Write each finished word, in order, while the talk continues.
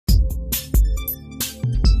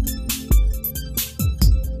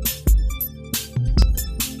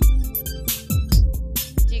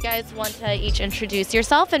guys want to each introduce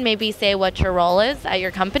yourself and maybe say what your role is at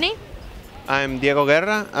your company? I'm Diego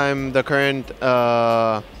Guerra. I'm the current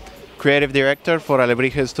creative director for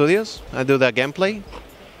Alebrije Estudios. I do the gameplay.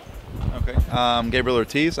 Okay. Gabriel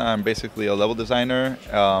Ortiz. I'm basically a level designer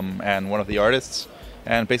and one of the artists,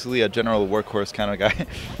 and basically a general workhorse kind of guy.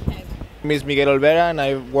 My name is Miguel Olvera, and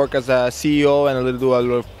I work as a CEO and do a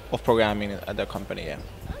little of programming at the company. Yeah.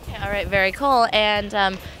 Okay, all right, very cool.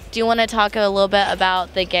 And do you want to talk a little bit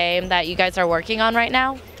about the game that you guys are working on right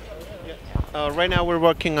now? Right now we're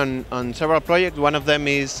working on several projects. One of them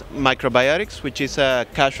is Microbiotics, which is a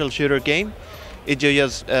casual shooter game. It you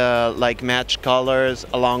just like match colors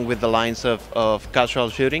along with the lines of casual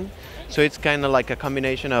shooting. So it's kind of like a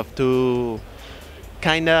combination of two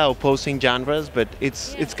kind of opposing genres, but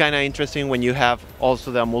it's kind of interesting when you have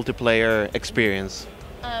also the multiplayer experience.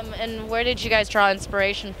 And where did you guys draw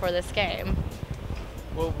inspiration for this game?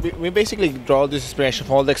 Well, we basically draw this inspiration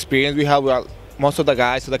from all the experience we have. Most of the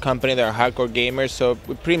guys at the company, they're hardcore gamers, so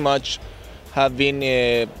we pretty much have been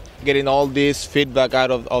getting all this feedback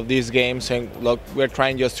out of these games, and look, we're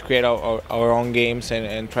trying just to create our own games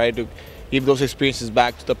and try to give those experiences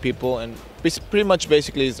back to the people, and pretty much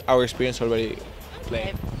basically is our experience already playing.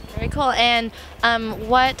 Okay, very cool. And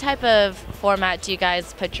what type of format do you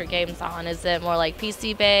guys put your games on? Is it more like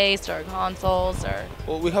PC based or consoles or?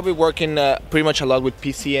 Well, we have been working pretty much a lot with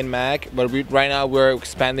PC and Mac, but right now we're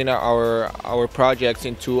expanding our projects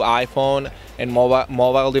into iPhone and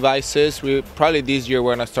mobile devices. We probably this year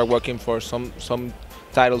we're gonna start working for some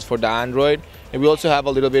titles for the Android, and we also have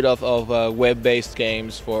a little bit of web-based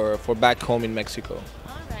games for back home in Mexico.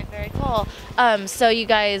 All right, very cool. So you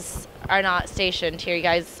guys are not stationed here. You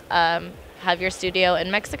guys have your studio in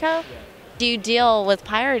Mexico. Yeah. Do you deal with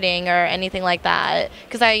pirating or anything like that?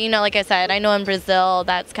 Because like I said, I know in Brazil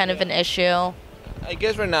that's kind of an issue. I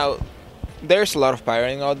guess right now there's a lot of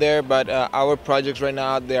pirating out there, but our projects right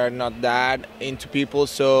now, they are not that into people,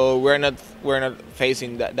 so we're not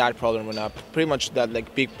facing that problem right now. Pretty much that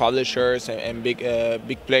like big publishers and big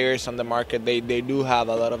players on the market, they do have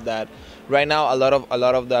a lot of that. Right now, a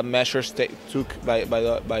lot of the measures took by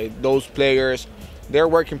those players, they're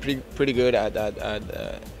working pretty good at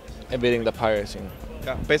evading the piracy.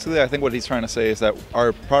 Yeah, basically, I think what he's trying to say is that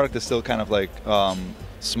our product is still kind of like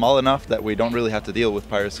small enough that we don't really have to deal with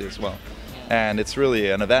piracy as well. And it's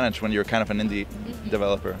really an advantage when you're kind of an indie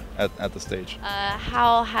developer at the stage.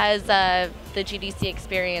 How has the GDC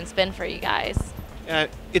experience been for you guys?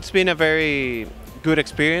 It's been a very good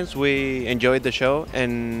experience. We enjoyed the show,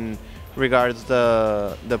 and regards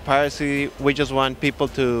the piracy, we just want people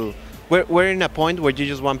to. We're in a point where you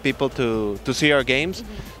just want people to see our games.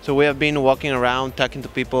 Mm-hmm. So we have been walking around, talking to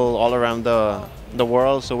people all around the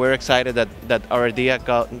world. So we're excited that our idea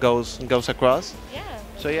goes across. Yeah.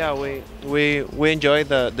 So yeah, we enjoyed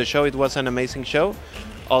the show. It was an amazing show.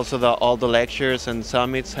 Also, all the lectures and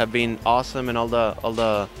summits have been awesome, and all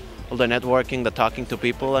the networking, the talking to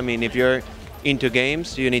people. I mean, if you're into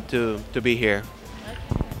games, you need to be here.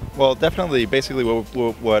 Well, definitely. Basically,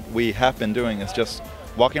 what we have been doing is just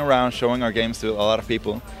walking around, showing our games to a lot of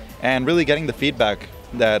people, and really getting the feedback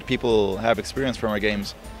that people have experienced from our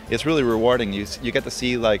games. It's really rewarding. You get to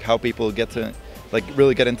see like how people get to like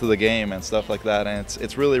really get into the game and stuff like that, and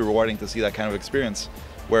it's really rewarding to see that kind of experience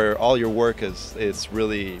where all your work is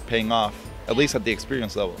really paying off, at least at the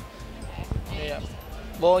experience level. Yeah.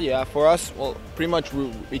 Well, yeah, for us, well, pretty much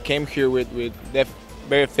we came here with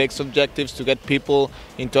very fixed objectives to get people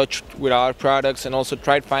in touch with our products, and also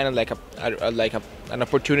try to find like an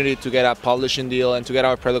opportunity to get a publishing deal and to get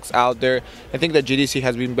our products out there. I think that GDC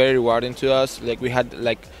has been very rewarding to us. Like we had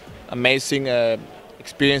like amazing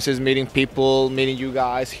experiences meeting people, meeting you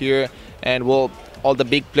guys here, and well, all the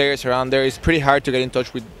big players around there. It's pretty hard to get in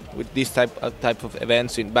touch with this type of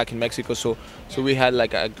events back in Mexico. So we had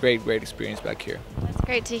like a great experience back here. That's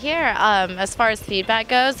great to hear. As far as feedback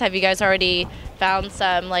goes, have you guys already found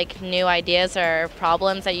some like new ideas or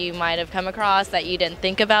problems that you might have come across that you didn't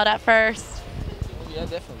think about at first? Yeah,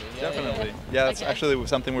 definitely. Yeah, that's actually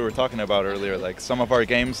something we were talking about earlier. Like some of our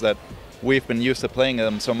games that we've been used to playing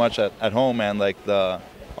them so much at home, and like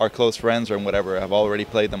our close friends or whatever have already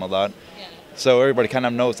played them a lot. Yeah. So everybody kind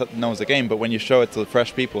of knows the game, but when you show it to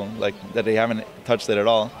fresh people, like that they haven't touched it at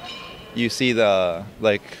all, you see a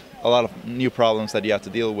lot of new problems that you have to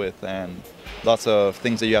deal with, and lots of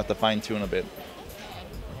things that you have to fine tune a bit.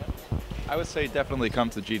 I would say definitely come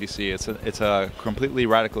to GDC. It's a completely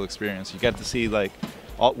radical experience. You get to see like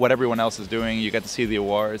what everyone else is doing. You get to see the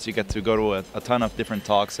awards. You get to go to a ton of different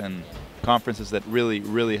talks and conferences that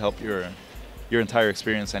really help your entire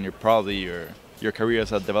experience, and your career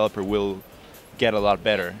as a developer will get a lot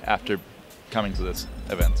better after coming to this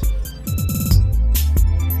event.